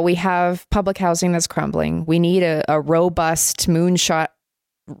 we have public housing that's crumbling. We need a robust moonshot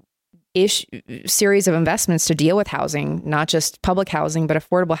series of investments to deal with housing, not just public housing, but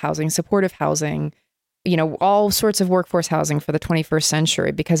affordable housing, supportive housing, all sorts of workforce housing for the 21st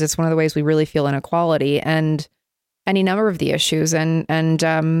century, because it's one of the ways we really feel inequality and any number of the issues. And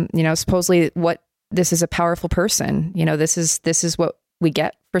supposedly what this is a powerful person, this is what we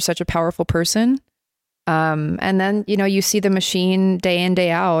get for such a powerful person. And then, you see the machine day in, day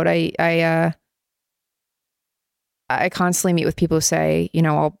out. I constantly meet with people who say,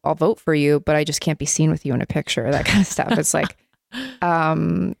 I'll vote for you, but I just can't be seen with you in a picture, that kind of stuff. It's like,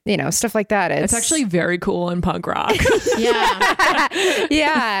 stuff like that. It's actually very cool in punk rock. Yeah.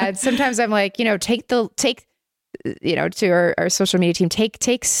 Yeah. Sometimes I'm like, to our social media team, take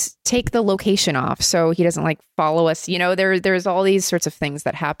the location off so he doesn't like follow us. There's all these sorts of things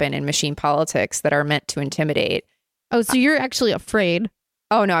that happen in machine politics that are meant to intimidate. Oh, so you're actually afraid?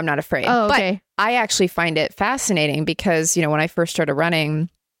 Oh, no, I'm not afraid. Oh, okay. But I actually find it fascinating because, when I first started running,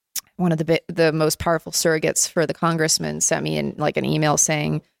 one of the most powerful surrogates for the congressman sent me an email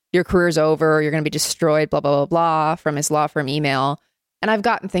saying, your career's over, you're going to be destroyed, blah, blah, blah, blah, from his law firm email. And I've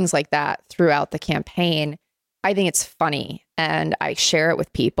gotten things like that throughout the campaign. I think it's funny and I share it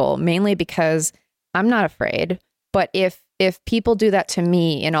with people mainly because I'm not afraid. But if people do that to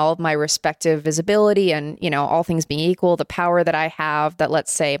me in all of my respective visibility and, all things being equal, the power that I have that,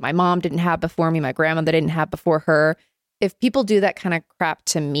 let's say, my mom didn't have before me, my grandmother didn't have before her. If people do that kind of crap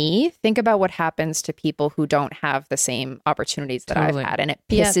to me, think about what happens to people who don't have the same opportunities that I've had. And it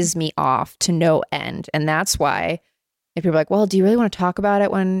pisses me off to no end. And that's why if people are like, well, do you really want to talk about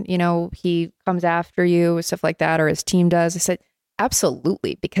it when, he comes after you, stuff like that, or his team does? I said,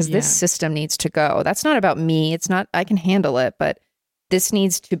 absolutely, because this system needs to go. That's not about me. It's not, I can handle it, but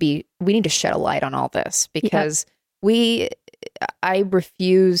we need to shed a light on all this because we I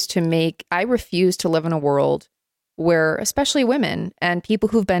refuse to live in a world where especially women and people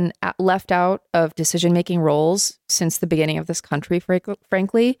who've been left out of decision-making roles since the beginning of this country,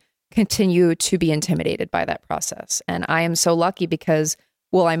 frankly, continue to be intimidated by that process. And I am so lucky because,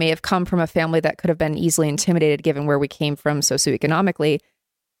 well, I may have come from a family that could have been easily intimidated given where we came from socioeconomically.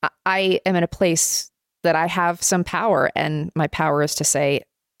 I am in a place that I have some power, and my power is to say,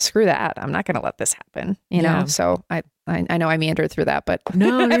 screw that. I'm not going to let this happen, you know? So I know I meandered through that, but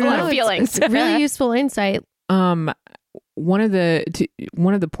no, I have a lot of feelings. It's really useful insight. One of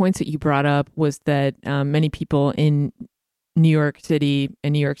the points that you brought up was that many people in New York City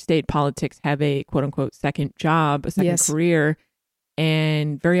and New York State politics have a quote unquote second job, a second career.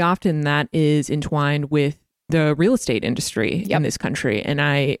 And very often that is entwined with the real estate industry in this country. And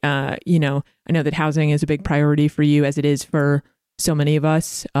I know that housing is a big priority for you, as it is for so many of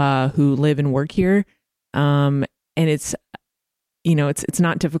us who live and work here. And it's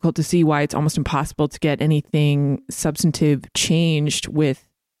not difficult to see why it's almost impossible to get anything substantive changed with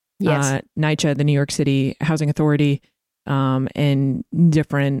NYCHA, the New York City Housing Authority, and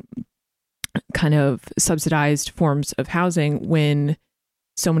different kind of subsidized forms of housing, when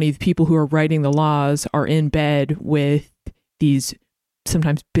so many of the people who are writing the laws are in bed with these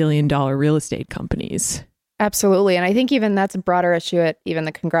sometimes billion-dollar real estate companies. Absolutely. And I think even that's a broader issue at even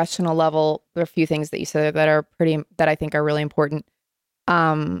the congressional level. There are a few things that you said that I think are really important.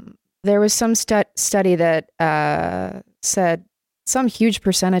 There was some study that said some huge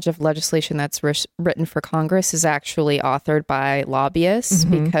percentage of legislation that's written for Congress is actually authored by lobbyists,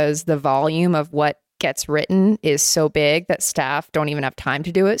 because the volume of what gets written is so big that staff don't even have time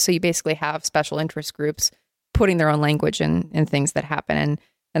to do it. So you basically have special interest groups putting their own language in things that happen.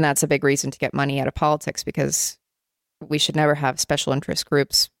 And that's a big reason to get money out of politics, because we should never have special interest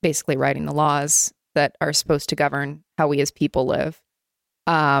groups basically writing the laws that are supposed to govern how we as people live.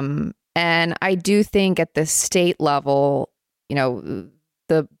 And I do think at the state level, you know,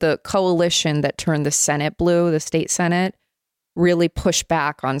 the coalition that turned the Senate blue, the state Senate, really pushed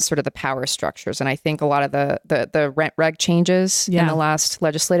back on sort of the power structures. And I think a lot of the rent reg changes in the last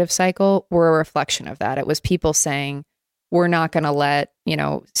legislative cycle were a reflection of that. It was people saying, we're not going to let, you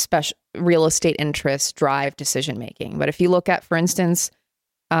know, special real estate interests drive decision making. But if you look at, for instance,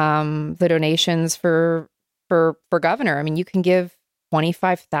 the donations for governor, I mean, you can give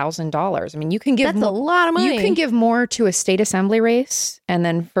 $25,000. I mean, you can give that's a lot of money. You can give more to a state assembly race and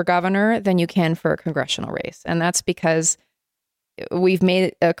then for governor than you can for a congressional race, and that's because we've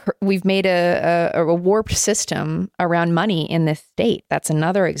made a warped system around money in this state. That's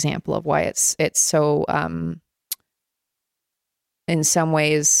another example of why it's so in some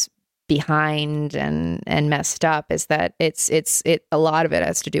ways behind and messed up, is that it's a lot of it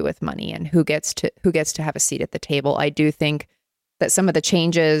has to do with money and who gets to have a seat at the table. I do think that some of the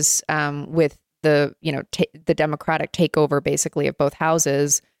changes with the the Democratic takeover basically of both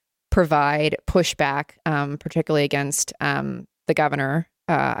houses provide pushback, particularly against the governor,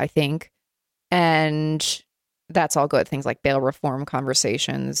 I think, and that's all good. Things like bail reform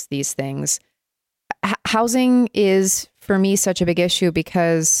conversations, these things. Housing is, for me, such a big issue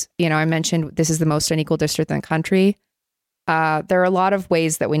because, you know, I mentioned this is the most unequal district in the country. There are a lot of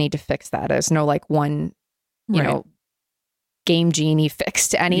ways that we need to fix that. There's no like one, you know, game genie fix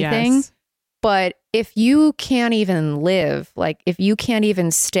to anything. Yes. But if you can't even live, like if you can't even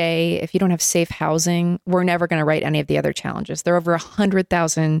stay, if you don't have safe housing, we're never going to write any of the other challenges. There are over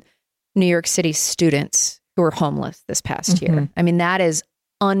 100,000 New York City students who are homeless this past year. I mean, that is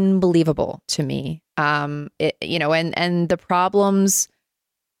unbelievable to me. And the problems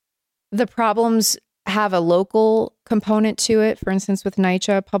have a local component to it. For instance, with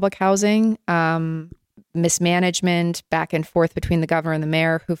NYCHA public housing, mismanagement, back and forth between the governor and the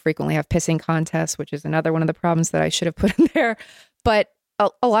mayor, who frequently have pissing contests, which is another one of the problems that I should have put in there. But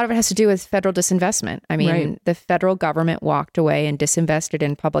a lot of it has to do with federal disinvestment. I mean, the federal government walked away and disinvested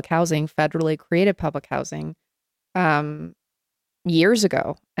in public housing, federally created public housing, years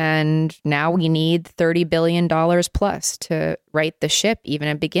ago. And now we need $30 billion plus to right the ship even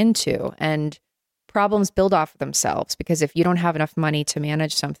and begin to. And problems build off of themselves, because if you don't have enough money to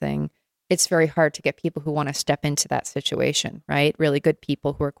manage something, it's very hard to get people who want to step into that situation, right? Really good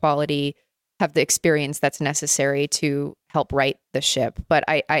people who are quality, have the experience that's necessary to help right the ship. But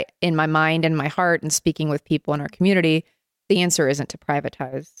I in my mind and my heart, and speaking with people in our community, the answer isn't to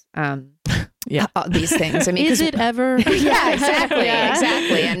privatize these things. I mean, is it ever? Yeah,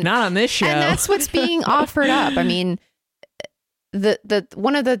 exactly. And not on this show. And that's what's being offered up. I mean, the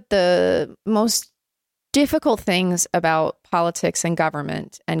one of the most difficult things about politics and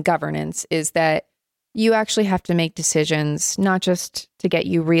government and governance is that you actually have to make decisions, not just to get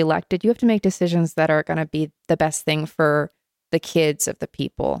you reelected. You have to make decisions that are going to be the best thing for the kids of the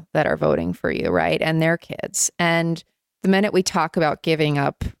people that are voting for you, right? And their kids. And the minute we talk about giving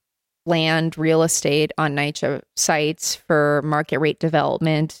up land, real estate on NYCHA sites for market rate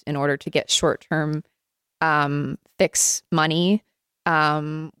development in order to get short-term fix money,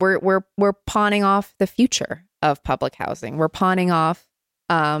 we're pawning off the future of public housing. We're pawning off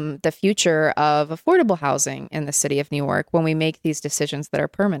the future of affordable housing in the city of New York when we make these decisions that are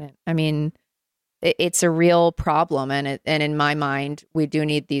permanent. I mean, it's a real problem, and in my mind, we do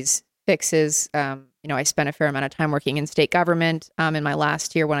need these fixes. I spent a fair amount of time working in state government in my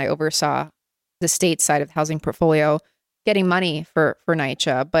last year when I oversaw the state side of the housing portfolio, getting money for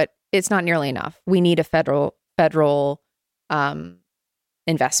NYCHA, but it's not nearly enough. We need a federal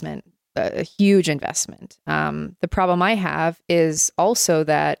investment, a huge investment. The problem I have is also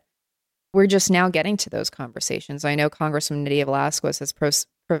that we're just now getting to those conversations. I know Congressman Nydia Velázquez has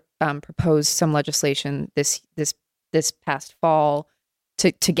proposed some legislation this past fall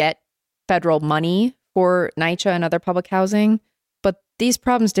to get federal money for NYCHA and other public housing, but these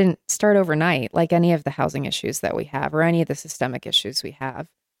problems didn't start overnight, like any of the housing issues that we have or any of the systemic issues we have.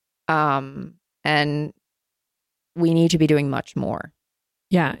 And we need to be doing much more.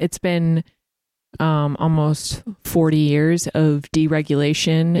 Yeah, it's been almost 40 years of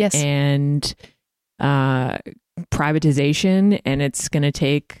deregulation and privatization, and it's going to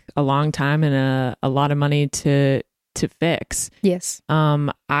take a long time and a lot of money to fix. Yes.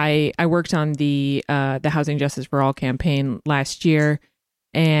 I worked on the Housing Justice for All campaign last year,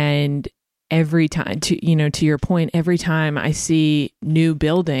 and every time, to your point, every time I see new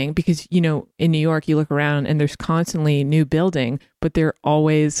building, because in New York you look around and there's constantly new building, but they're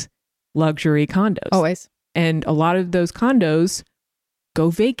always luxury condos. Always. And a lot of those condos go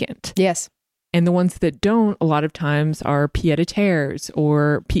vacant. Yes. And the ones that don't, a lot of times, are pied-à-terres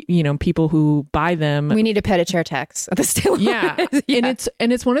or people who buy them. We need a pied-à-terre tax at the state level. Yeah.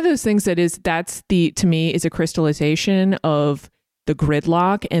 And it's one of those things that's to me is a crystallization of the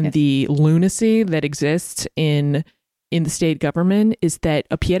gridlock and the lunacy that exists in the state government, is that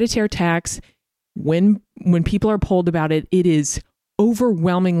a pied-à-terre tax, when people are polled about it, it is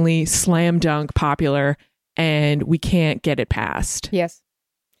overwhelmingly slam dunk popular, and we can't get it passed. Yes.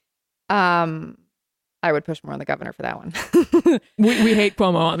 I would push more on the governor for that one. we hate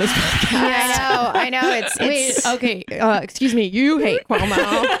Cuomo on this podcast. Yeah, I know. It's okay. Excuse me. You hate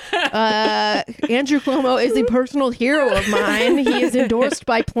Cuomo. Andrew Cuomo is a personal hero of mine. He is endorsed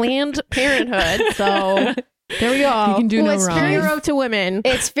by Planned Parenthood. So there we go. He can do no wrong. Hero to women.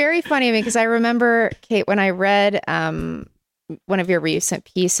 It's very funny because I remember, Kate, when I read one of your recent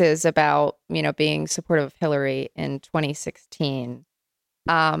pieces about being supportive of Hillary in 2016.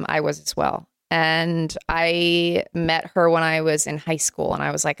 I was as well. And I met her when I was in high school, and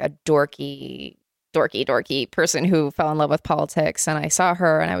I was like a dorky person who fell in love with politics. And I saw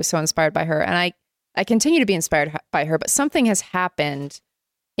her and I was so inspired by her. And I continue to be inspired by her, but something has happened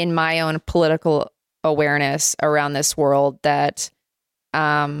in my own political awareness around this world that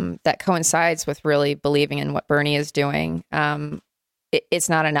coincides with really believing in what Bernie is doing. It's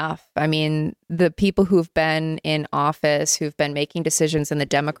not enough. I mean, the people who've been in office, who've been making decisions in the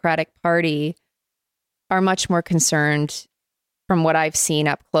Democratic Party, are much more concerned, from what I've seen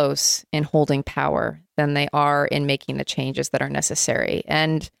up close, in holding power than they are in making the changes that are necessary.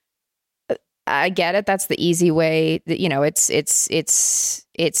 And I get it. That's the easy way. It's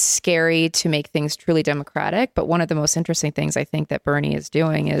scary to make things truly democratic. But one of the most interesting things I think that Bernie is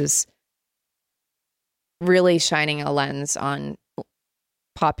doing is really shining a lens on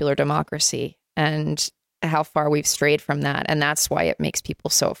popular democracy and how far we've strayed from that. And that's why it makes people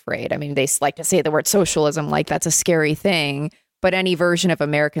so afraid. I mean, they like to say the word socialism like that's a scary thing, but any version of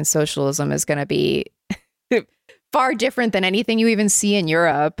American socialism is going to be far different than anything you even see in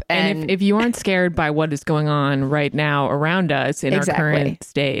Europe. And if you aren't scared by what is going on right now around us in our current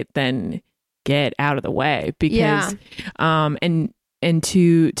state, then get out of the way. Because and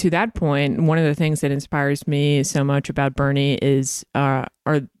to that point, one of the things that inspires me so much about Bernie is are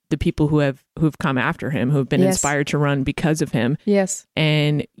the people who've come after him, who've been inspired to run because of him. Yes.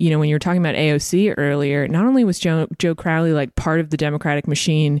 And when you were talking about AOC earlier, not only was Joe Crowley like part of the Democratic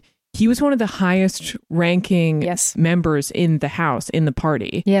machine, he was one of the highest ranking members in the House, in the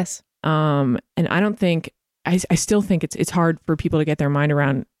party. Yes. And I still think it's hard for people to get their mind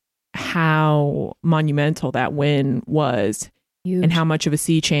around how monumental that win was. Huge. And how much of a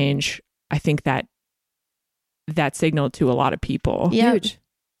sea change I think that signaled to a lot of people. Yeah.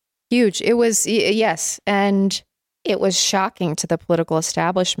 Huge. It was, yes. And it was shocking to the political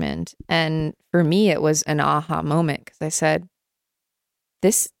establishment. And for me, it was an aha moment because I said,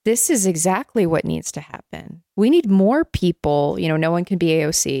 this is exactly what needs to happen. We need more people. No one can be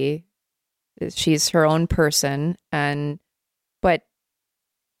AOC. She's her own person. But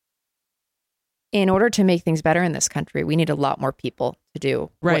in order to make things better in this country, we need a lot more people to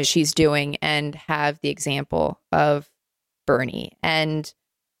do what she's doing and have the example of Bernie. And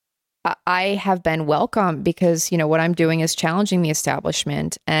I have been welcome because, what I'm doing is challenging the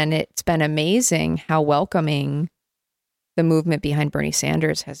establishment. And it's been amazing how welcoming the movement behind Bernie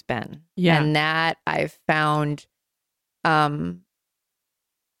Sanders has been. Yeah. And that I've found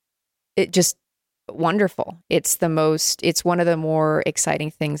it just wonderful. It's one of the more exciting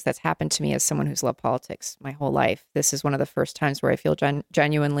things that's happened to me as someone who's loved politics my whole life. This is one of the first times where I feel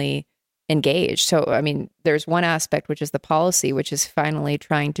genuinely engaged. So, I mean, there's one aspect, which is the policy, which is finally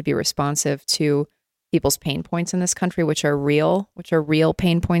trying to be responsive to people's pain points in this country, which are real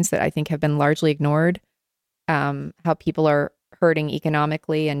pain points that I think have been largely ignored. How people are hurting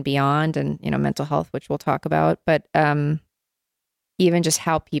economically and beyond, and, mental health, which we'll talk about. But even just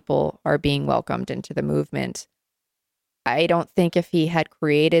how people are being welcomed into the movement. I don't think if he had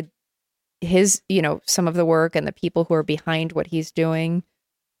created his, some of the work and the people who are behind what he's doing,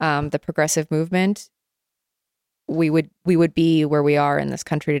 the progressive movement, we would be where we are in this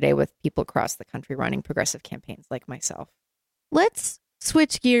country today with people across the country running progressive campaigns like myself. Let's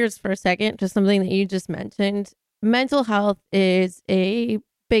switch gears for a second to something that you just mentioned. Mental health is a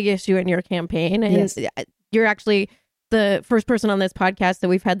big issue in your campaign, and yes. You're actually the first person on this podcast that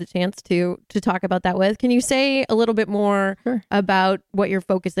we've had the chance to talk about that with. Can you say a little bit more about what your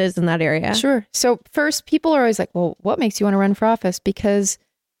focus is in that area? Sure. So first, people are always like, well, what makes you want to run for office? Because,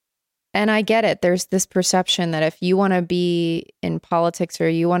 and I get it, there's this perception that if you want to be in politics or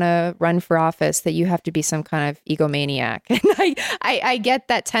you want to run for office, that you have to be some kind of egomaniac. And I get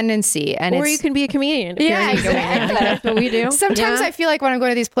that tendency. Or you can be a comedian. Yeah, exactly. That's what we do. Sometimes I feel like when I'm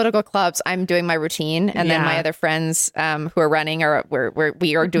going to these political clubs, I'm doing my routine, and then my other friends who are running are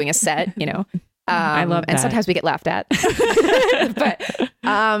we are doing a set. I love that. And sometimes we get laughed at. But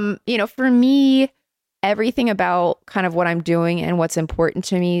for me, everything about kind of what I'm doing and what's important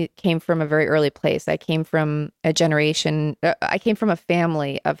to me came from a very early place. I came from a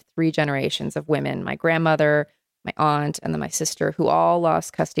family of 3 generations of women, my grandmother, my aunt, and then my sister, who all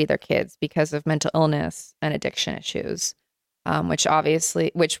lost custody of their kids because of mental illness and addiction issues,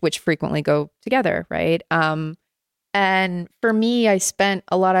 which frequently go together, right? And for me, I spent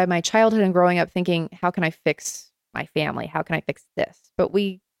a lot of my childhood and growing up thinking, how can I fix my family? How can I fix this? But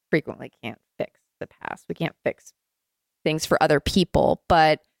we frequently can't fix the past. We can't fix things for other people.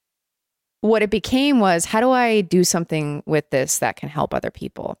 But what it became was, how do I do something with this that can help other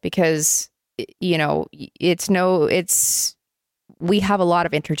people? Because, we have a lot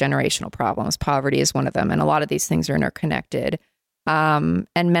of intergenerational problems. Poverty is one of them. And a lot of these things are interconnected. And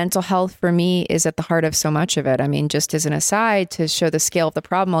mental health for me is at the heart of so much of it. I mean, just as an aside to show the scale of the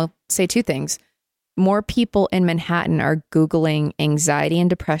problem, I'll say 2 things. More people in Manhattan are Googling anxiety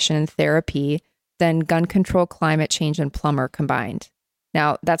and depression therapy than gun control, climate change, and plumber combined.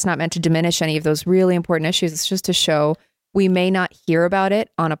 Now, that's not meant to diminish any of those really important issues. It's just to show we may not hear about it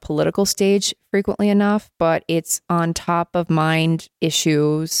on a political stage frequently enough, but it's on top of mind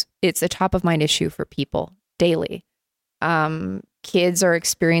issues. It's a top of mind issue for people daily. Kids are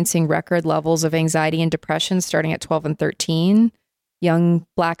experiencing record levels of anxiety and depression starting at 12 and 13. Young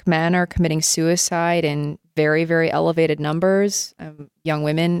Black men are committing suicide in very, very elevated numbers. Young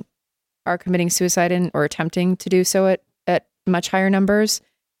women are committing suicide or attempting to do so at much higher numbers.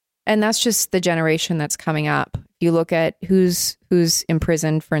 And that's just the generation that's coming up. If you look at who's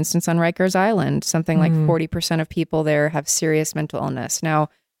imprisoned, for instance, on Rikers Island, something like 40% of people there have serious mental illness. Now,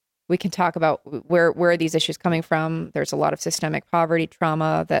 we can talk about where are these issues coming from. There's a lot of systemic poverty,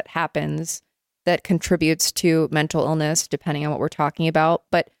 trauma that happens that contributes to mental illness, depending on what we're talking about.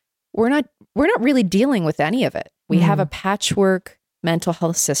 But we're not really dealing with any of it. We have a patchwork mental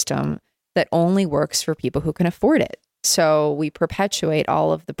health system that only works for people who can afford it. So we perpetuate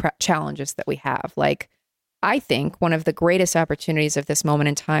all of the challenges that we have. Like, I think one of the greatest opportunities of this moment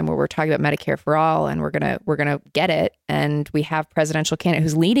in time, where we're talking about Medicare for all, and we're gonna get it, and we have presidential candidate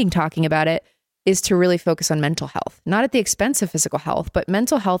who's leading talking about it, is to really focus on mental health, not at the expense of physical health, but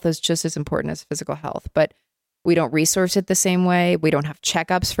mental health is just as important as physical health. But we don't resource it the same way. We don't have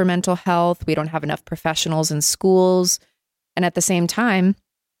checkups for mental health. We don't have enough professionals in schools. And at the same time,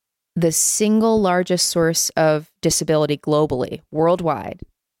 the single largest source of disability globally, worldwide,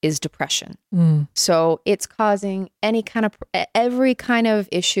 is depression. So it's causing every kind of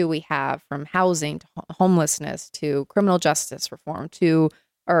issue we have, from housing to homelessness to criminal justice reform to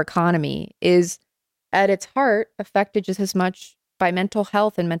our economy is at its heart affected just as much by mental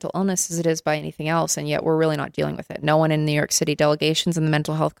health and mental illness as it is by anything else. And yet we're really not dealing with it. No one in New York City delegations in the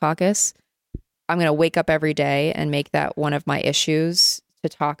mental health caucus. I'm going to wake up every day and make that one of my issues to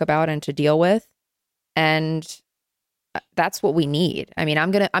talk about and to deal with. And that's what we need. I mean, I'm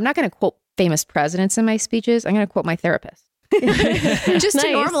not going to quote famous presidents in my speeches. I'm going to quote my therapist. Just to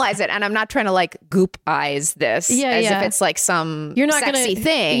normalize it. And I'm not trying to like goop eyes this as if it's like some sexy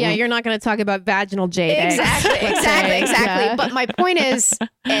thing. Yeah, you're not going to talk about vaginal jade. Exactly. Yeah. But my point is,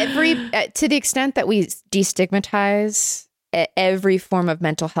 to the extent that we destigmatize every form of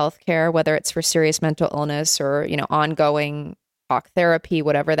mental health care, whether it's for serious mental illness or, ongoing talk therapy,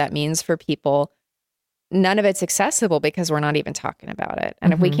 whatever that means for people, none of it's accessible because we're not even talking about it.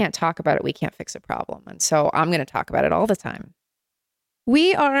 And if we can't talk about it, we can't fix a problem. And so I'm going to talk about it all the time.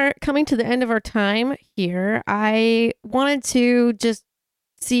 We are coming to the end of our time here. I wanted to just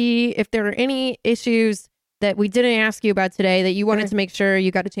see if there are any issues that we didn't ask you about today that you wanted to make sure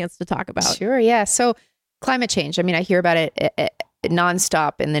you got a chance to talk about. Sure. Yeah. So climate change. I mean, I hear about it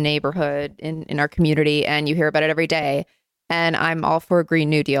nonstop in the neighborhood, in our community, and you hear about it every day. And I'm all for a Green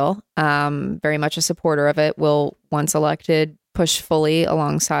New Deal, very much a supporter of it. Will, once elected, push fully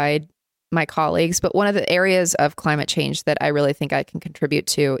alongside my colleagues. But one of the areas of climate change that I really think I can contribute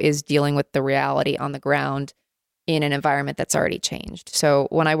to is dealing with the reality on the ground in an environment that's already changed. So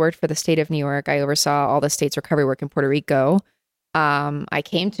when I worked for the state of New York, I oversaw all the state's recovery work in Puerto Rico. I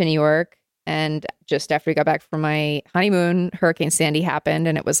came to New York, and just after we got back from my honeymoon, Hurricane Sandy happened,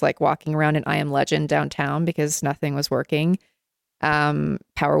 and it was like walking around in I Am Legend downtown because nothing was working.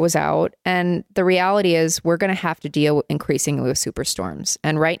 Power was out. And the reality is we're going to have to deal increasingly with superstorms.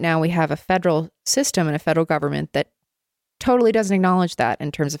 And right now we have a federal system and a federal government that totally doesn't acknowledge that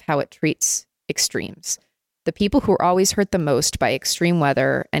in terms of how it treats extremes. The people who are always hurt the most by extreme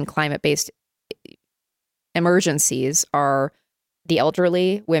weather and climate-based emergencies are the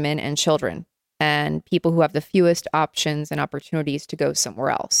elderly, women, and children, and people who have the fewest options and opportunities to go somewhere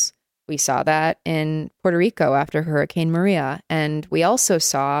else. We saw that in Puerto Rico after Hurricane Maria. And we also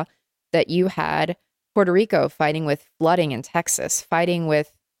saw that you had Puerto Rico fighting with flooding in Texas, fighting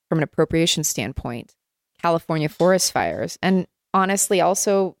with, from an appropriation standpoint, California forest fires, and honestly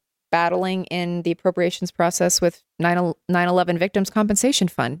also battling in the appropriations process with 9/11 Victims Compensation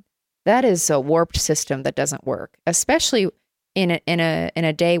Fund. That is a warped system that doesn't work, especially in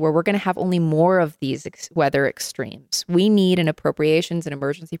a day where we're going to have only more of these weather extremes. We need an appropriations and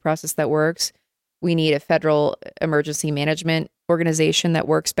emergency process that works. We need a federal emergency management organization that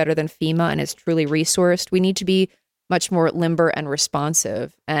works better than FEMA and is truly resourced. We need to be much more limber and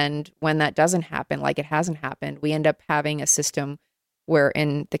responsive. And when that doesn't happen, like it hasn't happened, we end up having a system where,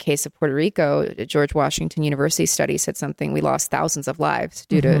 in the case of Puerto Rico, George Washington University study said something, we lost thousands of lives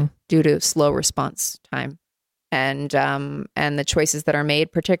due to slow response time. And the choices that are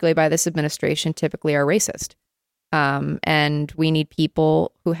made, particularly by this administration, typically are racist. And we need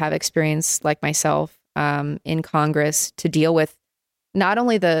people who have experience like myself in Congress to deal with not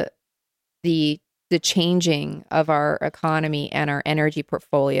only the changing of our economy and our energy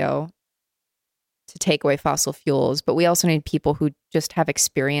portfolio to take away fossil fuels, but we also need people who just have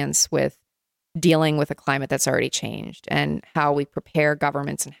experience with dealing with a climate that's already changed and how we prepare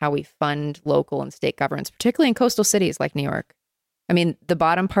governments and how we fund local and state governments, particularly in coastal cities like New York. I mean, the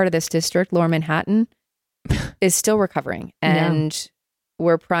bottom part of this district, Lower Manhattan, is still recovering, and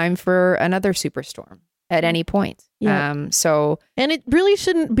we're primed for another superstorm at any point. Yeah. And it really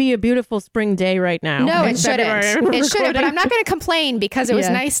shouldn't be a beautiful spring day right now. No, it shouldn't. It shouldn't, but I'm not going to complain because it was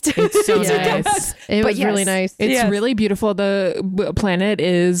nice to. It's so nice. It was really nice. It's really beautiful. The planet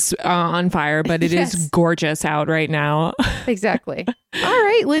is on fire, but it is gorgeous out right now. Exactly. All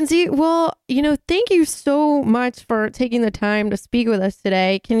right, Lindsay. Well, thank you so much for taking the time to speak with us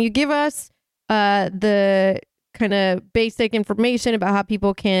today. Can you give us the kind of basic information about how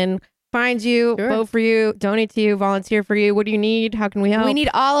people can find you, vote for you, donate to you, volunteer for you? What do you need? How can we help? We need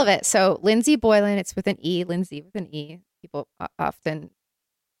all of it. So Lindsay Boylan, it's with an E, Lindsay with an E. People often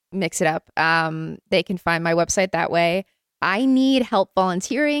mix it up. They can find my website that way. I need help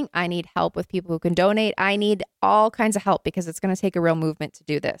volunteering. I need help with people who can donate. I need all kinds of help because it's going to take a real movement to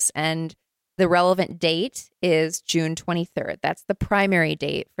do this. And the relevant date is June 23rd. That's the primary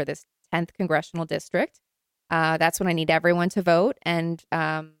date for this 10th congressional district. That's when I need everyone to vote. And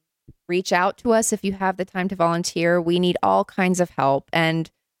reach out to us if you have the time to volunteer. We need all kinds of help. And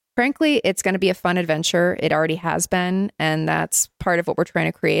frankly, it's going to be a fun adventure. It already has been. And that's part of what we're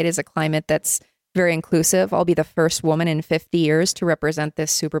trying to create is a climate that's very inclusive. I'll be the first woman in 50 years to represent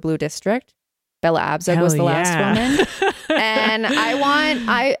this super blue district. Bella Abzug Hell was the yeah. last woman.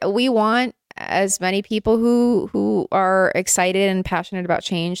 And we want as many people who are excited and passionate about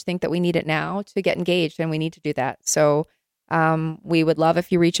change, think that we need it now, to get engaged, and we need to do that. So we would love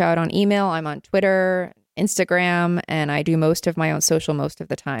if you reach out on email. I'm on Twitter, Instagram, and I do most of my own social most of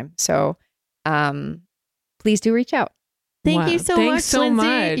the time. So please do reach out. Thank Wow. you so Thanks much, so Lindsay.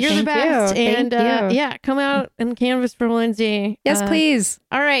 much. You're the Thank best. you. And Thank you. yeah, come out and canvas for Lindsay. Yes, please.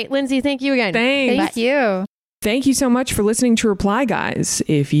 All right, Lindsay, thank you again. Thanks. Thank you. Thank you so much for listening to Reply Guys.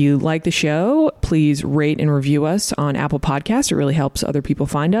 If you like the show, please rate and review us on Apple Podcasts. It really helps other people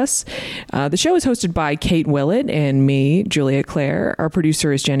find us. The show is hosted by Kate Willett and me, Julia Claire. Our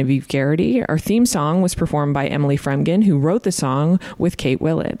producer is Genevieve Garrity. Our theme song was performed by Emily Fremgen, who wrote the song with Kate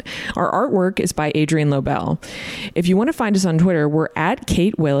Willett. Our artwork is by Adrian Lobel. If you want to find us on Twitter, we're at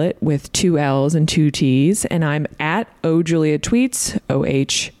Kate Willett with 2 L's and 2 T's, and I'm at OJuliaTweets,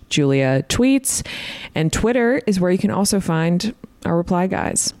 OH Julia Tweets, and Twitter is where you can also find our Reply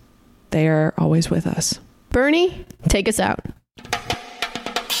Guys. They are always with us. Bernie, take us out.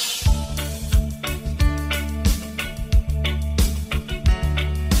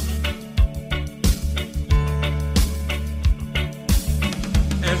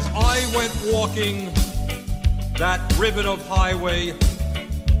 As I went walking that ribbon of highway,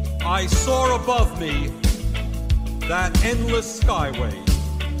 I saw above me that endless skyway.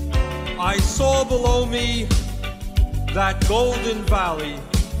 I saw below me that golden valley.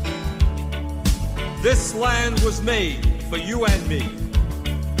 This land was made for you and me.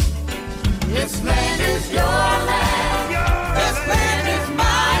 This land is your land.